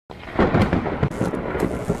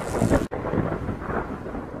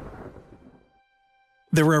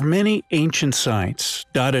There are many ancient sites,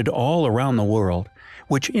 dotted all around the world,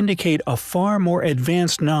 which indicate a far more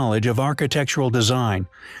advanced knowledge of architectural design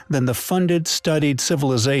than the funded, studied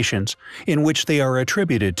civilizations in which they are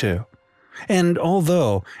attributed to. And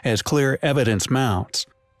although, as clear evidence mounts,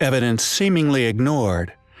 evidence seemingly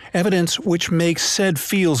ignored, evidence which makes said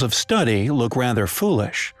fields of study look rather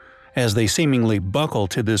foolish, as they seemingly buckle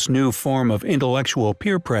to this new form of intellectual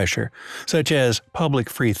peer pressure, such as public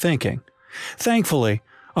free thinking. Thankfully,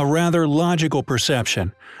 a rather logical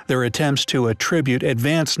perception, their attempts to attribute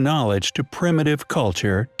advanced knowledge to primitive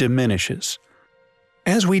culture diminishes.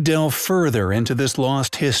 As we delve further into this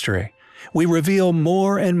lost history, we reveal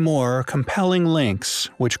more and more compelling links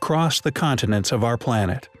which cross the continents of our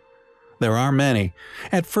planet. There are many,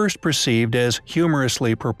 at first perceived as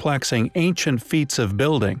humorously perplexing ancient feats of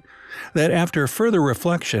building, that after further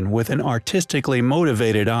reflection with an artistically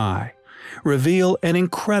motivated eye, reveal an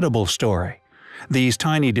incredible story. These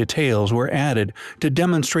tiny details were added to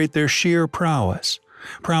demonstrate their sheer prowess.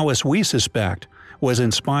 Prowess we suspect was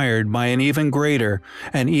inspired by an even greater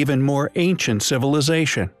and even more ancient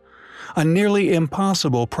civilization. A nearly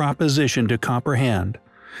impossible proposition to comprehend,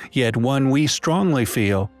 yet one we strongly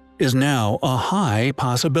feel is now a high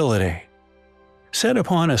possibility. Set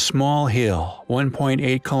upon a small hill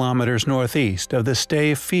 1.8 kilometers northeast of the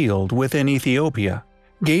Stay Field within Ethiopia,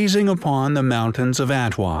 gazing upon the mountains of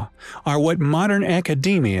Atwa, are what modern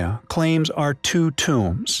academia claims are two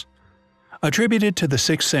tombs. Attributed to the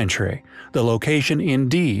 6th century, the location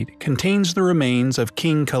indeed contains the remains of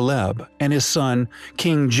King Caleb and his son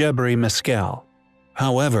King Jebri Meskel.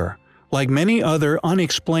 However, like many other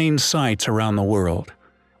unexplained sites around the world,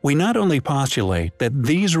 we not only postulate that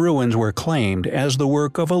these ruins were claimed as the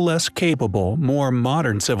work of a less capable, more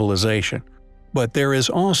modern civilization, but there is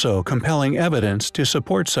also compelling evidence to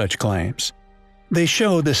support such claims. They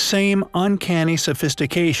show the same uncanny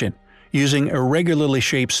sophistication, using irregularly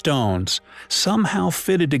shaped stones, somehow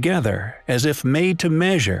fitted together as if made to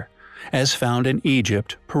measure, as found in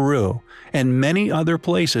Egypt, Peru, and many other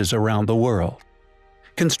places around the world.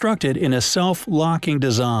 Constructed in a self-locking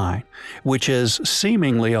design, which has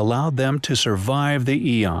seemingly allowed them to survive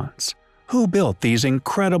the eons. Who built these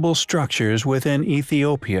incredible structures within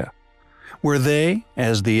Ethiopia? Were they,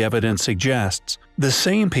 as the evidence suggests, the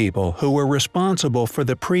same people who were responsible for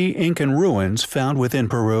the pre-Incan ruins found within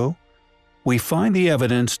Peru? We find the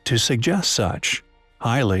evidence to suggest such,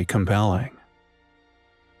 highly compelling.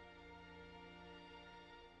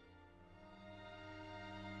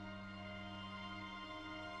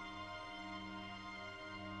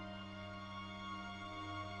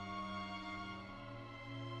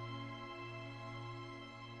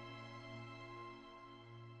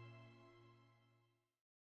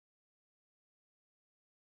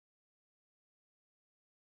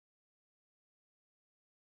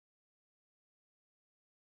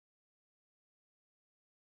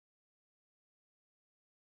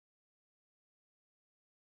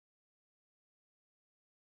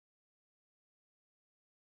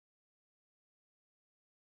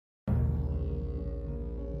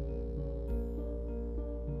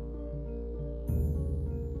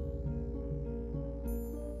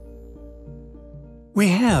 We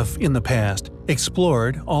have, in the past,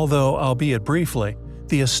 explored, although albeit briefly,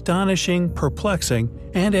 the astonishing, perplexing,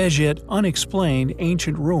 and as yet unexplained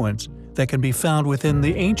ancient ruins that can be found within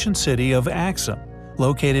the ancient city of Axum,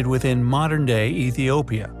 located within modern-day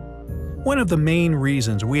Ethiopia. One of the main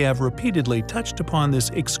reasons we have repeatedly touched upon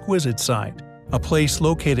this exquisite site, a place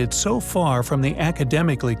located so far from the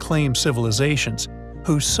academically claimed civilizations,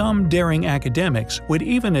 who some daring academics would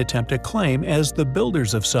even attempt to claim as the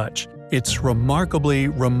builders of such, its remarkably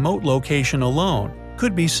remote location alone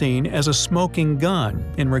could be seen as a smoking gun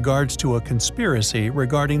in regards to a conspiracy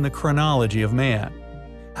regarding the chronology of man.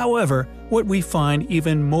 However, what we find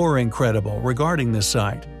even more incredible regarding this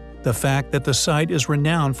site, the fact that the site is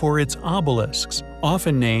renowned for its obelisks,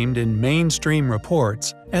 often named in mainstream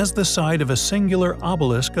reports as the site of a singular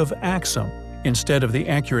obelisk of Axum, instead of the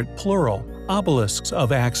accurate plural, obelisks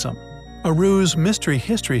of Axum. A ruse mystery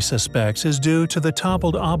history suspects is due to the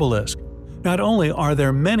toppled obelisk. Not only are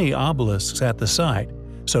there many obelisks at the site,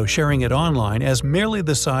 so sharing it online as merely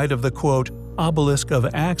the site of the quote, obelisk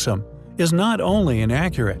of Axum is not only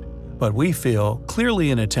inaccurate, but we feel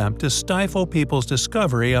clearly an attempt to stifle people's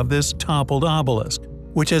discovery of this toppled obelisk,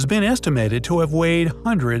 which has been estimated to have weighed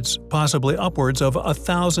hundreds, possibly upwards of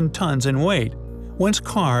 1,000 tons in weight, once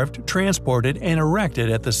carved, transported, and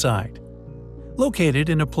erected at the site. Located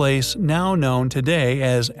in a place now known today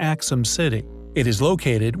as Axum City, it is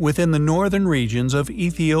located within the northern regions of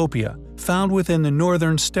Ethiopia, found within the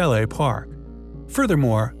northern Stele Park.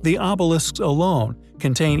 Furthermore, the obelisks alone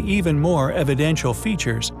contain even more evidential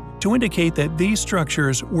features to indicate that these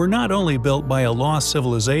structures were not only built by a lost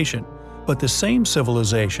civilization, but the same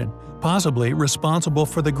civilization possibly responsible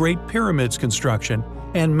for the Great Pyramid's construction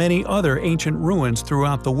and many other ancient ruins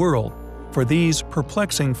throughout the world, for these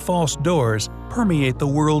perplexing false doors permeate the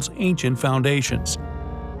world's ancient foundations.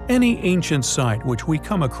 Any ancient site which we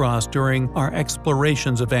come across during our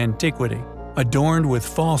explorations of antiquity, adorned with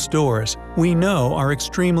false doors, we know are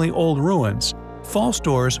extremely old ruins. False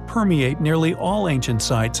doors permeate nearly all ancient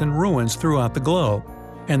sites and ruins throughout the globe,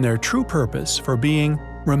 and their true purpose for being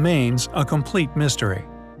remains a complete mystery.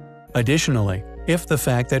 Additionally, if the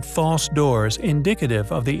fact that false doors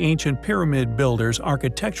indicative of the ancient pyramid builder's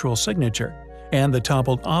architectural signature and the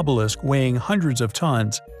toppled obelisk weighing hundreds of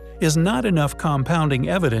tons is not enough compounding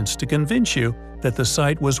evidence to convince you that the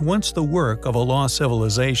site was once the work of a lost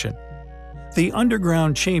civilization, the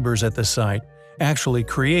underground chambers at the site, actually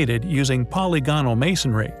created using polygonal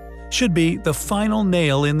masonry, should be the final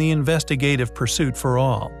nail in the investigative pursuit for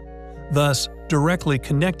all, thus directly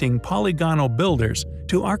connecting polygonal builders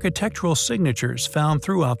to architectural signatures found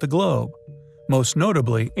throughout the globe, most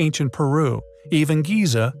notably ancient Peru, even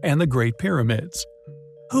Giza, and the Great Pyramids.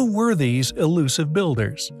 Who were these elusive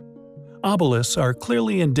builders? Obelisks are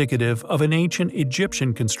clearly indicative of an ancient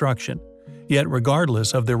Egyptian construction, yet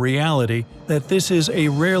regardless of the reality that this is a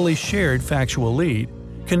rarely shared factual lead,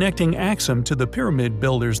 connecting Axum to the pyramid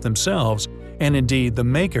builders themselves, and indeed the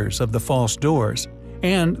makers of the false doors,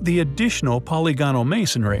 and the additional polygonal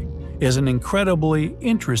masonry, is an incredibly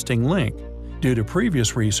interesting link. Due to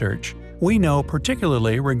previous research, we know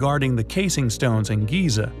particularly regarding the casing stones in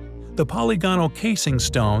Giza, the polygonal casing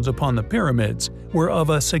stones upon the pyramids were of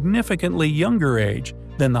a significantly younger age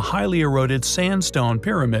than the highly eroded sandstone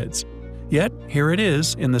pyramids. Yet here it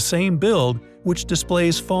is in the same build which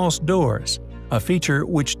displays false doors, a feature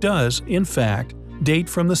which does, in fact, date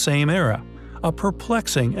from the same era, a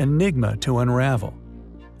perplexing enigma to unravel.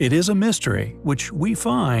 It is a mystery which we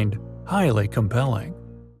find highly compelling.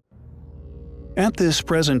 At this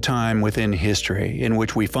present time within history in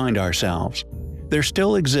which we find ourselves, there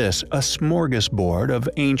still exists a smorgasbord of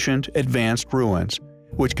ancient, advanced ruins,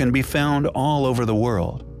 which can be found all over the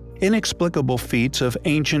world. Inexplicable feats of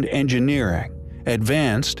ancient engineering,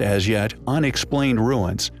 advanced as yet unexplained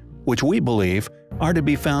ruins, which we believe are to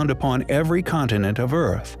be found upon every continent of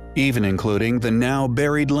Earth, even including the now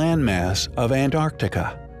buried landmass of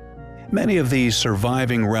Antarctica. Many of these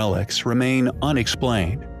surviving relics remain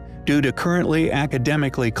unexplained due to currently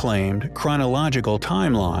academically claimed chronological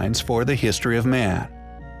timelines for the history of man.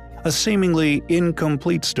 A seemingly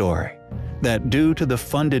incomplete story that, due to the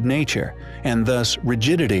funded nature and thus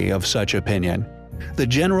rigidity of such opinion, the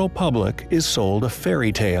general public is sold a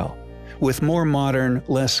fairy tale, with more modern,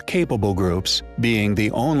 less capable groups being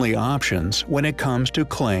the only options when it comes to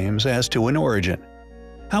claims as to an origin.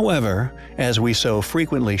 However, as we so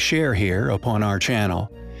frequently share here upon our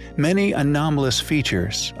channel, many anomalous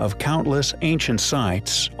features of countless ancient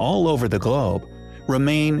sites all over the globe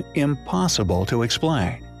remain impossible to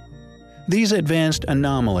explain. These advanced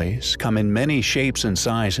anomalies come in many shapes and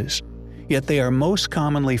sizes, yet they are most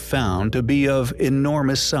commonly found to be of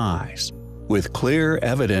enormous size, with clear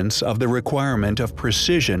evidence of the requirement of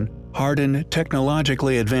precision, hardened,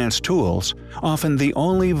 technologically advanced tools, often the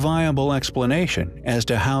only viable explanation as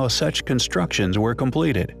to how such constructions were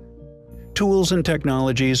completed. Tools and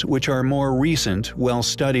technologies which our more recent,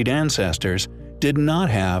 well-studied ancestors did not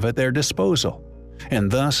have at their disposal, and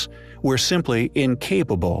thus were simply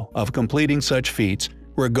incapable of completing such feats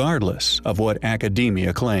regardless of what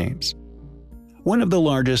academia claims. One of the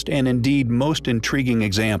largest and indeed most intriguing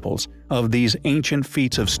examples of these ancient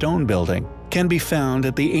feats of stone building can be found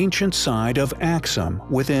at the ancient site of Axum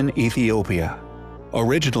within Ethiopia.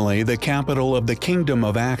 Originally the capital of the Kingdom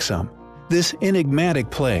of Axum, this enigmatic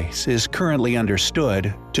place is currently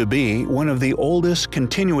understood to be one of the oldest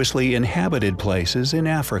continuously inhabited places in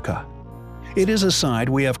Africa. It is a site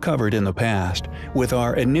we have covered in the past, with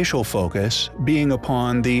our initial focus being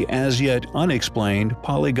upon the as yet unexplained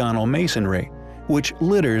polygonal masonry, which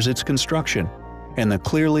litters its construction, and the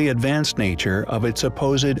clearly advanced nature of its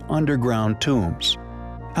supposed underground tombs.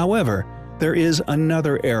 However, there is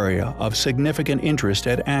another area of significant interest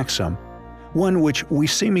at Axum, one which we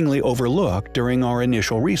seemingly overlooked during our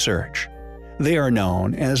initial research. They are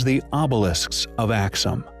known as the obelisks of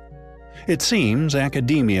Axum. It seems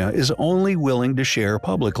academia is only willing to share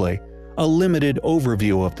publicly a limited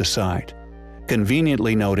overview of the site,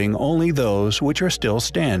 conveniently noting only those which are still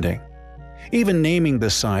standing. Even naming the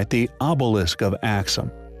site the obelisk of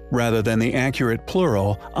Axum, rather than the accurate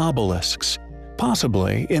plural obelisks,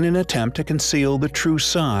 possibly in an attempt to conceal the true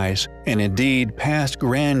size and indeed past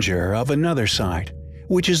grandeur of another site,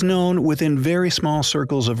 which is known within very small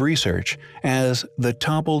circles of research as the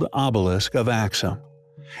toppled obelisk of Axum.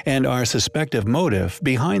 And our suspected motive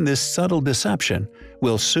behind this subtle deception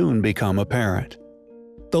will soon become apparent.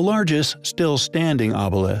 The largest still standing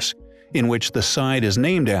obelisk, in which the site is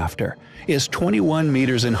named after, is 21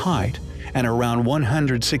 meters in height and around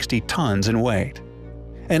 160 tons in weight.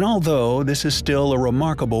 And although this is still a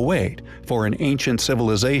remarkable weight for an ancient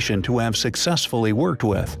civilization to have successfully worked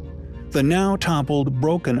with, the now toppled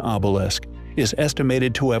broken obelisk is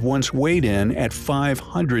estimated to have once weighed in at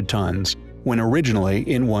 500 tons when originally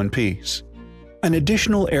in one piece. An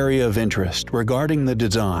additional area of interest regarding the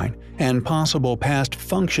design and possible past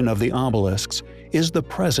function of the obelisks is the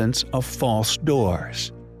presence of false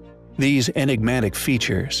doors. These enigmatic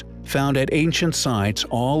features, found at ancient sites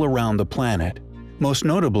all around the planet, most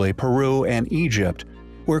notably Peru and Egypt,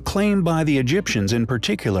 were claimed by the Egyptians in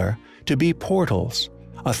particular to be portals,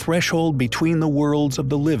 a threshold between the worlds of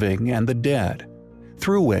the living and the dead,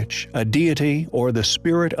 through which a deity or the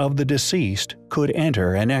spirit of the deceased could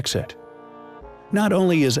enter and exit. Not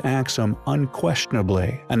only is Axum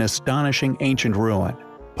unquestionably an astonishing ancient ruin,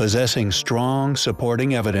 possessing strong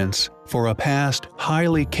supporting evidence for a past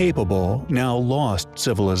highly capable, now lost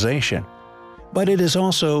civilization, but it is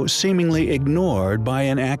also seemingly ignored by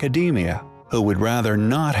an academia who would rather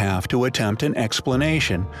not have to attempt an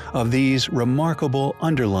explanation of these remarkable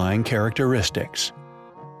underlying characteristics.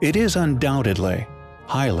 It is undoubtedly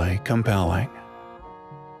highly compelling.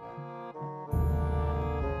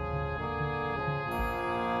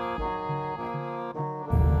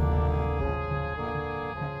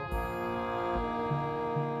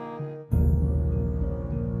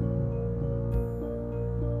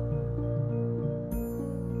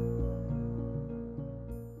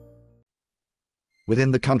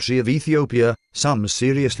 Within the country of Ethiopia, some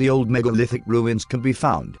seriously old megalithic ruins can be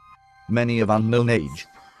found, many of unknown age.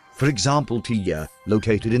 For example, Tiya,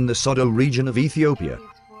 located in the Sodo region of Ethiopia,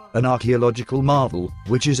 an archaeological marvel,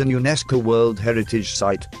 which is an UNESCO World Heritage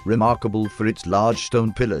Site, remarkable for its large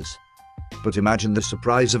stone pillars. But imagine the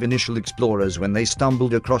surprise of initial explorers when they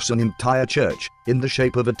stumbled across an entire church, in the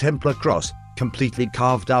shape of a Templar cross, completely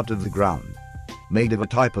carved out of the ground. Made of a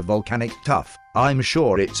type of volcanic tuff, I'm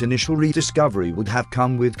sure its initial rediscovery would have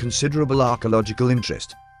come with considerable archaeological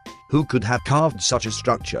interest. Who could have carved such a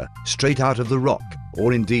structure, straight out of the rock,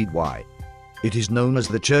 or indeed why? It is known as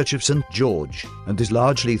the Church of St. George, and is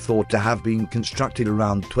largely thought to have been constructed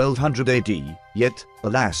around 1200 AD, yet,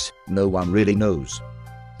 alas, no one really knows.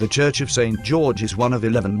 The Church of St. George is one of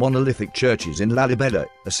 11 monolithic churches in Lalibela,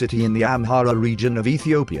 a city in the Amhara region of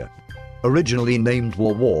Ethiopia. Originally named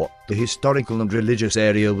War, the historical and religious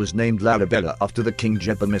area was named Lalibela after the king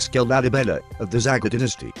Jeba Meskel Lalibela of the Zaga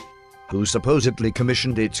dynasty, who supposedly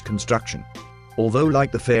commissioned its construction. Although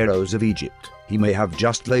like the pharaohs of Egypt, he may have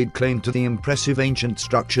just laid claim to the impressive ancient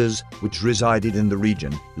structures which resided in the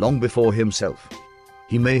region long before himself.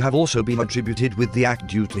 He may have also been attributed with the act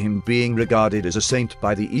due to him being regarded as a saint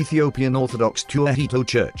by the Ethiopian Orthodox Tewahedo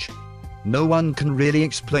Church. No one can really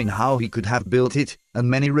explain how he could have built it, and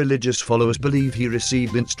many religious followers believe he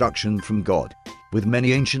received instruction from God. With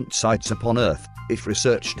many ancient sites upon Earth, if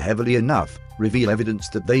researched heavily enough, reveal evidence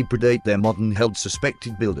that they predate their modern-held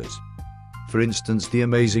suspected builders. For instance, the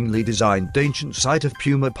amazingly designed ancient site of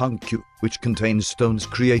Puma Punktu, which contains stones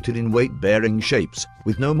created in weight-bearing shapes,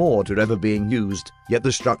 with no mortar ever being used, yet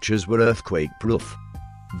the structures were earthquake-proof.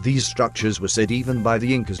 These structures were said even by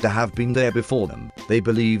the Incas to have been there before them. They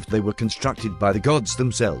believed they were constructed by the gods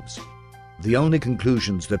themselves. The only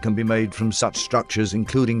conclusions that can be made from such structures,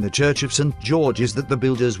 including the Church of St. George, is that the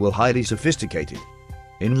builders were highly sophisticated.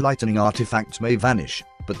 Enlightening artifacts may vanish,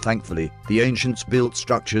 but thankfully, the ancients built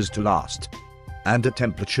structures to last. And a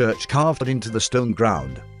Templar church carved into the stone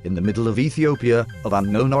ground, in the middle of Ethiopia, of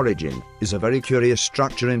unknown origin, is a very curious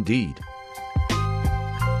structure indeed.